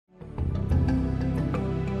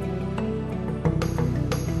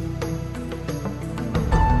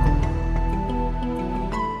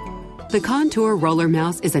The Contour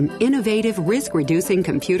Rollermouse is an innovative, risk-reducing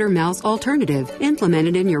computer mouse alternative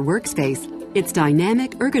implemented in your workspace. Its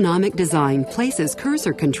dynamic, ergonomic design places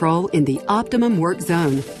cursor control in the optimum work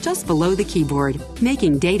zone, just below the keyboard,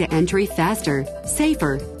 making data entry faster,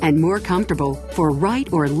 safer, and more comfortable for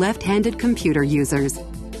right or left-handed computer users.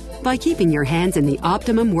 By keeping your hands in the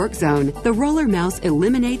optimum work zone, the Rollermouse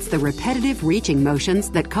eliminates the repetitive reaching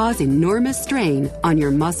motions that cause enormous strain on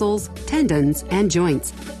your muscles, tendons, and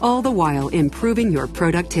joints, all the while improving your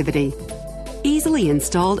productivity. Easily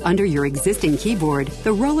installed under your existing keyboard,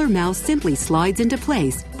 the Rollermouse simply slides into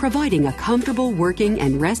place, providing a comfortable working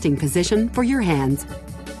and resting position for your hands.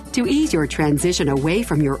 To ease your transition away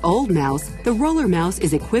from your old mouse, the Rollermouse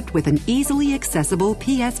is equipped with an easily accessible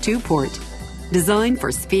PS2 port. Designed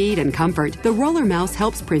for speed and comfort, the Rollermouse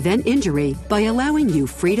helps prevent injury by allowing you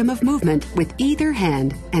freedom of movement with either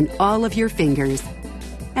hand and all of your fingers.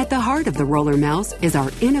 At the heart of the Rollermouse is our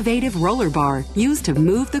innovative roller bar used to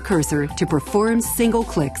move the cursor to perform single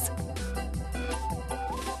clicks.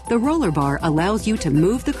 The roller bar allows you to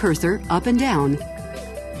move the cursor up and down,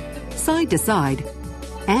 side to side,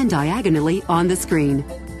 and diagonally on the screen.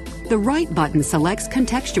 The right button selects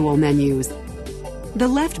contextual menus. The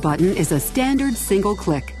left button is a standard single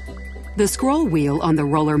click. The scroll wheel on the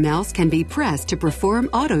Rollermouse can be pressed to perform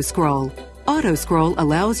auto scroll. Auto scroll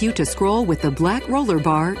allows you to scroll with the black roller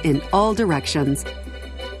bar in all directions.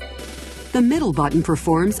 The middle button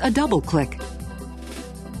performs a double click.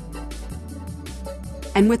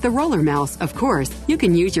 And with the Rollermouse, of course, you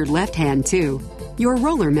can use your left hand too. Your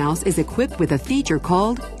Rollermouse is equipped with a feature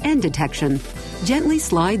called end detection. Gently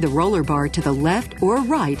slide the roller bar to the left or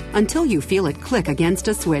right until you feel it click against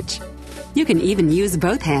a switch. You can even use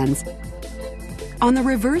both hands. On the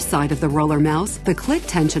reverse side of the Rollermouse, the click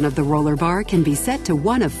tension of the roller bar can be set to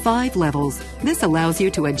one of 5 levels. This allows you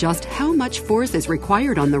to adjust how much force is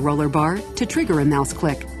required on the roller bar to trigger a mouse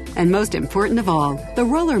click. And most important of all, the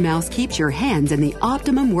Rollermouse keeps your hands in the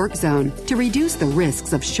optimum work zone to reduce the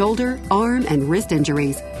risks of shoulder, arm, and wrist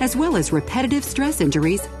injuries, as well as repetitive stress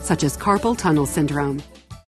injuries such as carpal tunnel syndrome.